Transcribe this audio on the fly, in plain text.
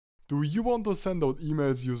Do you want to send out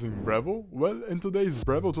emails using Brevo? Well, in today's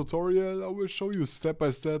Brevo tutorial, I will show you step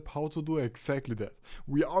by step how to do exactly that.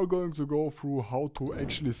 We are going to go through how to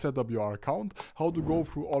actually set up your account, how to go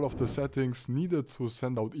through all of the settings needed to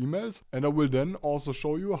send out emails, and I will then also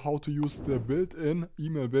show you how to use the built-in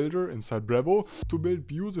email builder inside Brevo to build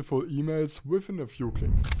beautiful emails within a few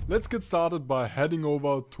clicks. Let's get started by heading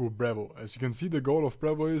over to Brevo. As you can see, the goal of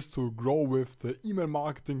Brevo is to grow with the email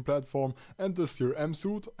marketing platform and the CRM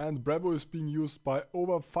suite, and Brevo is being used by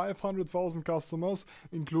over 500,000 customers,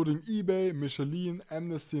 including eBay, Michelin,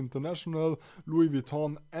 Amnesty International, Louis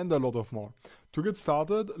Vuitton, and a lot of more. To get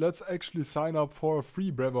started, let's actually sign up for a free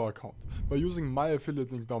Brevo account. By using my affiliate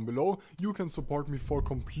link down below, you can support me for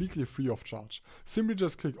completely free of charge. Simply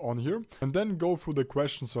just click on here and then go through the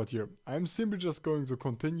questions right here. I'm simply just going to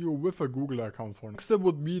continue with a Google account for now. Next step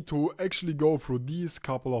would be to actually go through these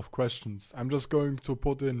couple of questions. I'm just going to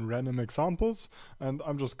put in random examples and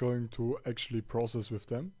I'm just going to actually process with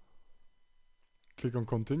them. Click on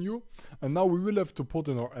continue, and now we will have to put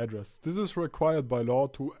in our address. This is required by law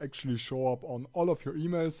to actually show up on all of your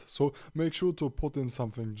emails, so make sure to put in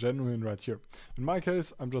something genuine right here. In my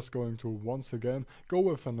case, I'm just going to once again go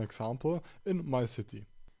with an example in my city.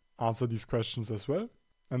 Answer these questions as well,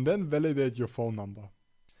 and then validate your phone number.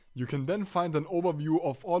 You can then find an overview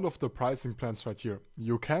of all of the pricing plans right here.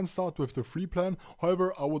 You can start with the free plan,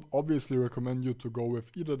 however I would obviously recommend you to go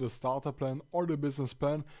with either the starter plan or the business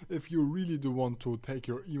plan if you really do want to take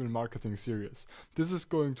your email marketing serious. This is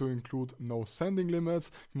going to include no sending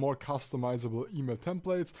limits, more customizable email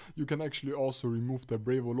templates, you can actually also remove the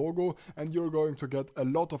Brevo logo, and you're going to get a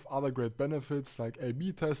lot of other great benefits like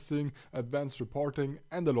A/B testing, advanced reporting,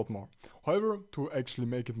 and a lot more. However, to actually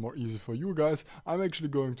make it more easy for you guys, I'm actually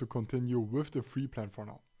going to continue with the free plan for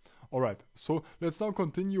now. Alright, so let's now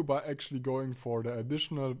continue by actually going for the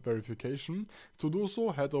additional verification. To do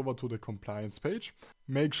so, head over to the compliance page.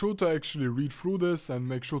 Make sure to actually read through this and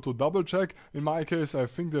make sure to double check. In my case, I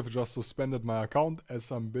think they've just suspended my account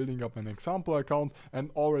as I'm building up an example account and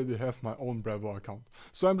already have my own Brevo account.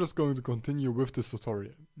 So I'm just going to continue with this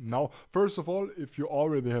tutorial. Now, first of all, if you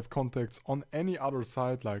already have contacts on any other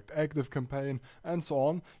site like ActiveCampaign and so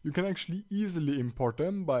on, you can actually easily import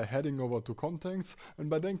them by heading over to contacts and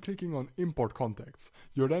by then clicking on import contacts.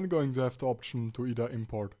 You're then going to have the option to either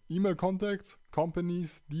import email contacts,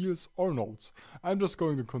 companies, deals, or notes. I'm just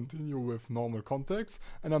going to continue with normal contacts,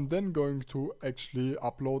 and I'm then going to actually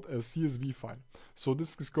upload a CSV file. So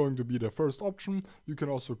this is going to be the first option. You can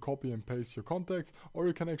also copy and paste your contacts, or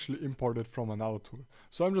you can actually import it from another tool.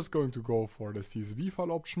 So I'm just going to go for the CSV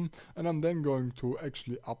file option, and I'm then going to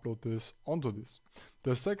actually upload this onto this.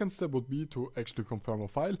 The second step would be to actually confirm a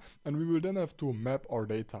file, and we will then have to map our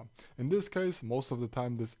data. In this case, most of the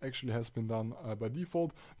time this actually has been done by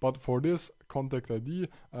default, but for this contact ID,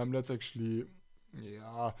 let's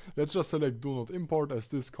just select do not import, as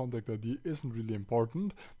this contact ID isn't really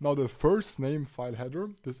important. Now the first name file header,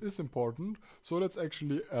 this is important, so let's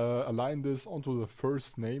actually align this onto the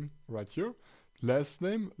first name right here. Last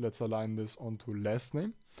name, let's align this onto last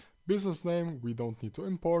name. Business name, we don't need to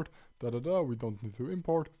import. We don't need to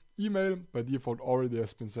import. Email, by default already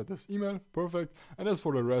has been set as email, perfect. And as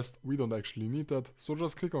for the rest, we don't actually need that. So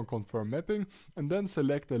just click on confirm mapping and then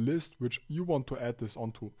select a list which you want to add this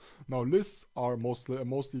onto. Now lists are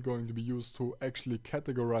mostly going to be used to actually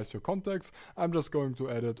categorize your contacts. I'm just going to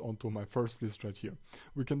add it onto my first list right here.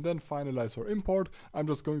 We can then finalize our import. I'm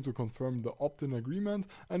just going to confirm the opt-in agreement,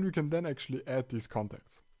 and we can then actually add these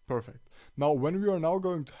contacts. Perfect. Now when we are now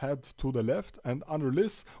going to head to the left, and under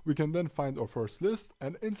lists we can then find our first list,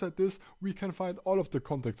 and inside this we can find all of the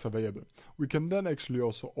contacts available. We can then actually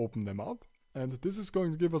also open them up, and this is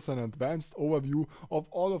going to give us an advanced overview of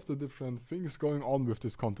all of the different things going on with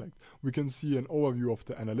this contact. We can see an overview of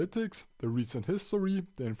the analytics, the recent history,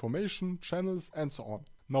 the information, channels, and so on.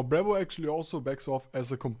 Now Brevo actually also backs off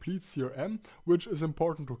as a complete CRM, which is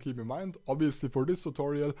important to keep in mind. Obviously for this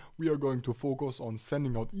tutorial we are going to focus on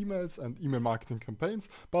sending out emails and email marketing campaigns,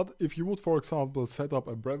 but if you would for example set up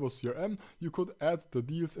a Brevo CRM, you could add the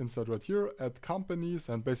deals inside right here, add companies,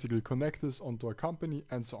 and basically connect this onto a company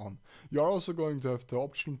and so on. You are also going to have the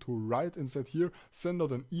option to write inside here, send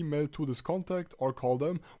out an email to this contact or call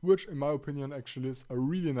them, which in my opinion actually is a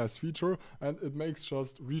really nice feature, and it makes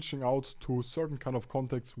just reaching out to certain kind of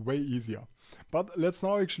contacts way easier. But let's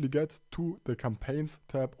now actually get to the campaigns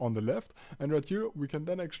tab on the left, and right here we can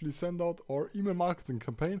then actually send out our email marketing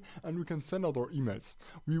campaign, and we can send out our emails.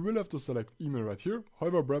 We will have to select email right here.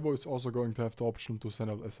 However, Brevo is also going to have the option to send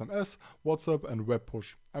out SMS, WhatsApp and web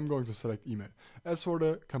push. I'm going to select email. As for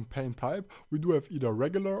the campaign type, we do have either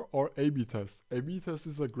regular or A/B test. A/B test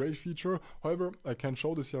is a great feature. However, I can't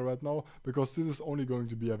show this here right now because this is only going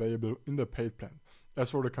to be available in the paid plan.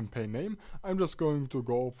 As for the campaign name, I'm just going to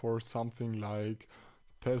go for something like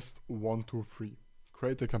test 123.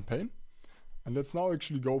 Create a campaign. And let's now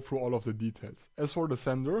actually go through all of the details. As for the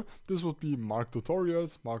sender, this would be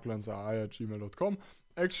marktutorials, marklanzai@gmail.com.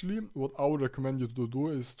 Actually, what I would recommend you to do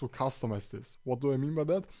is to customize this. What do I mean by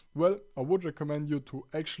that? Well, I would recommend you to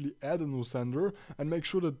actually add a new sender and make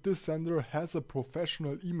sure that this sender has a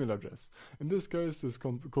professional email address. In this case, this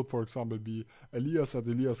could for example be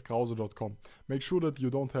elias@eliaskrause.com. Make sure that you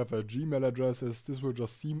don't have a Gmail address, as this will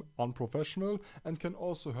just seem unprofessional and can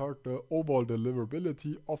also hurt the overall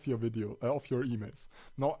deliverability of your emails.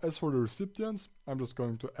 Now, as for the recipients, I'm just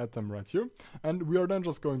going to add them right here, and we are then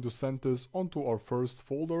just going to send this onto our first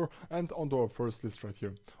folder and onto our first list right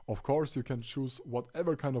here. Of course, you can choose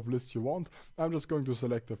whatever kind of list you want. I'm just going to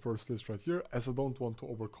select the first list right here, as I don't want to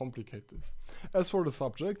overcomplicate this. As for the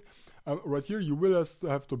subject, right here you will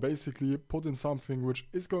have to basically put in something which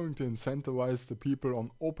is going to incentivize the people on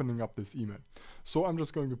opening up this email. So I'm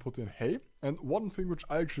just going to put in hey, and one thing which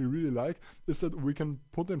I actually really like is that we can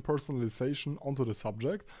put in personalization onto the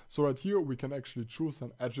subject. So right here we can actually choose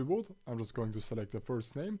an attribute. I'm just going to select the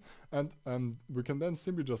first name, and we can then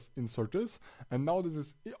simply just insert this, and now this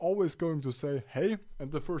is always going to say hey and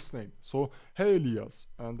the first name. So hey Elias,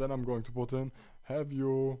 and then I'm going to put in, have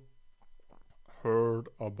you heard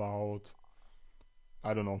about,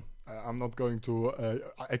 I don't know, I'm not going to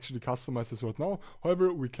actually customize this right now.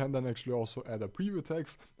 However, we can then actually also add a preview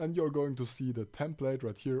text, and you're going to see the template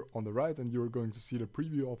right here on the right, and you're going to see the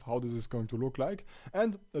preview of how this is going to look like.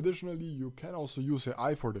 And additionally, you can also use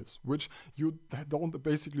AI for this, which you don't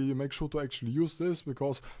basically make sure to actually use this,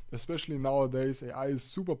 because especially nowadays AI is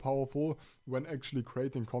super powerful when actually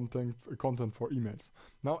creating content for emails.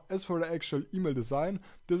 Now, as for the actual email design,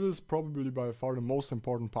 this is probably by far the most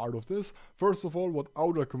important part of this. First of all, what I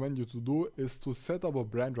would recommend you to do is to set up a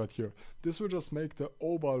brand right here. This will just make the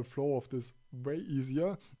overall flow of this way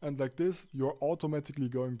easier, and like this you're automatically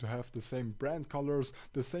going to have the same brand colors,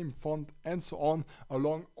 the same font and so on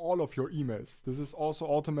along all of your emails. This is also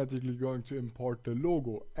automatically going to import the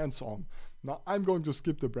logo and so on. Now, I'm going to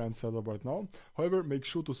skip the brand setup right now. However, make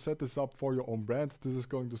sure to set this up for your own brand. This is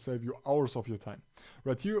going to save you hours of your time.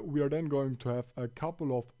 Right here, we are then going to have a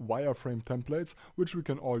couple of wireframe templates, which we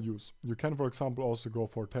can all use. You can, for example, also go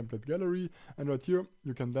for template gallery, and right here,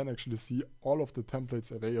 you can then actually see all of the templates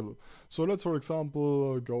available. So let's, for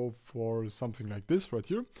example, go for something like this right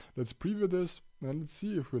here. Let's preview this, and let's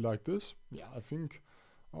see if we like this. Yeah, I think,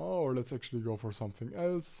 or let's actually go for something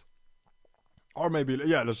else. Or maybe,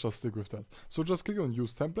 yeah, let's just stick with that. So just click on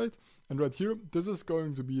use template, and right here, this is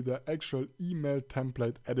going to be the actual email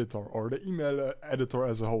template editor, or the email editor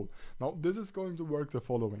as a whole. Now, this is going to work the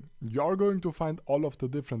following. You are going to find all of the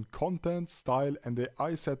different content, style and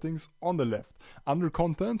AI settings on the left. Under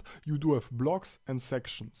content, you do have blocks and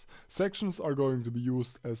sections. Sections are going to be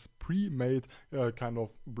used as pre-made kind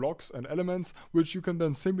of blocks and elements, which you can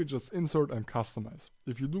then simply just insert and customize.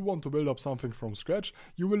 If you do want to build up something from scratch,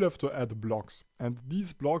 you will have to add blocks. And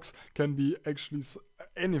these blocks can be actually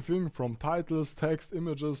anything from titles, text,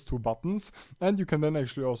 images to buttons. And you can then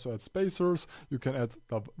actually also add spacers. You can add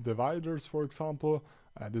dividers, for example.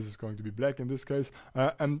 This is going to be black in this case.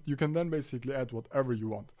 And you can then basically add whatever you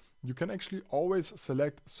want. You can actually always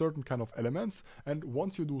select certain kind of elements, and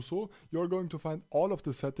once you do so, you're going to find all of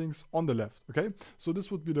the settings on the left, okay? So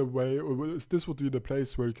this would be the way, this would be the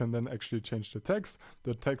place where you can then actually change the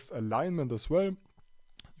text alignment as well.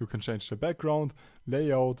 You can change the background,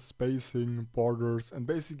 layout, spacing, borders, and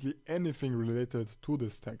basically anything related to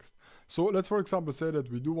this text. So let's, for example, say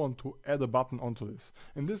that we do want to add a button onto this.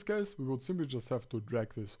 In this case, we would simply just have to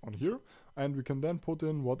drag this on here, and we can then put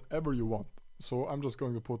in whatever you want. So I'm just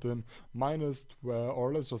going to put in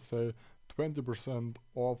or let's just say 20%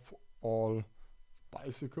 off all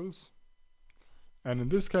bicycles. And in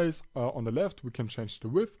this case, on the left, we can change the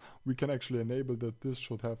width. We can actually enable that this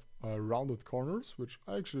should have rounded corners, which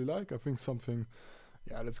I actually like. I think something,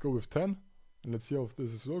 yeah, let's go with 10. And let's see how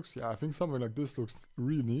this looks. Yeah, I think something like this looks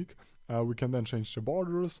really unique. We can then change the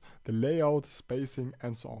borders, the layout, spacing,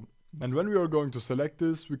 and so on. And when we are going to select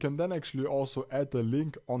this, we can then actually also add the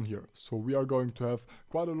link on here. So we are going to have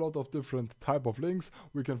quite a lot of different type of links.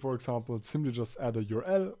 We can, for example, simply just add a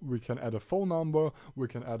URL, we can add a phone number, we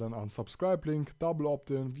can add an unsubscribe link, double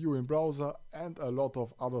opt-in, view in browser, and a lot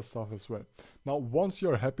of other stuff as well. Now, once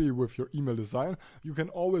you're happy with your email design, you can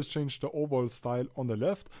always change the overall style on the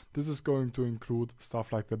left. This is going to include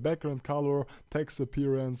stuff like the background color, text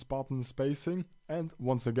appearance, button spacing. And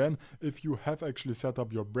once again, if you have actually set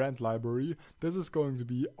up your brand library, this is going to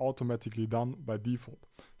be automatically done by default.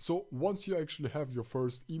 So once you actually have your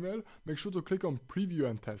first email, make sure to click on preview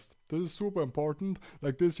and test. This is super important.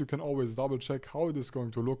 Like this, you can always double check how it is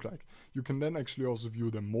going to look like. You can then actually also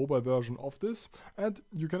view the mobile version of this, and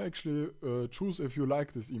you can actually choose if you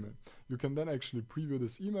like this email. You can then actually preview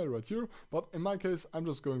this email right here, but in my case, I'm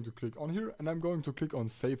just going to click on here and I'm going to click on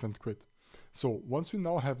save and quit. So once we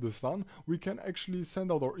now have this done, we can actually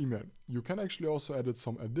send out our email. You can actually also edit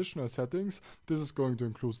some additional settings. This is going to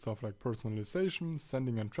include stuff like personalization,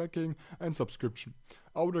 sending and tracking, and subscription.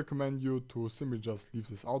 I would recommend you to simply just leave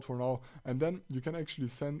this out for now, and then you can actually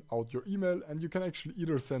send out your email, and you can actually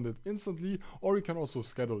either send it instantly or you can also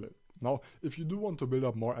schedule it. Now, if you do want to build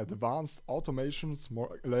up more advanced automations,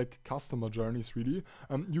 more like customer journeys really,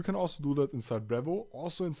 you can also do that inside Brevo,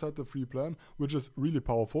 also inside the free plan, which is really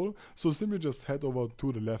powerful. So simply just head over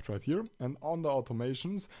to the left right here, and on the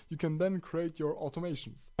automations, you can then create your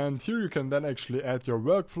automations. And here you can then actually add your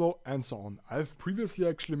workflow and so on. I've previously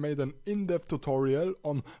actually made an in-depth tutorial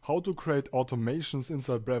on how to create automations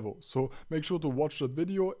inside Brevo. So make sure to watch that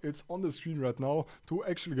video, it's on the screen right now, to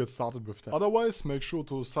actually get started with that. Otherwise, make sure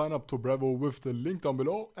to sign up to Brevo with the link down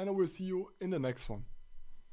below, and I will see you in the next one.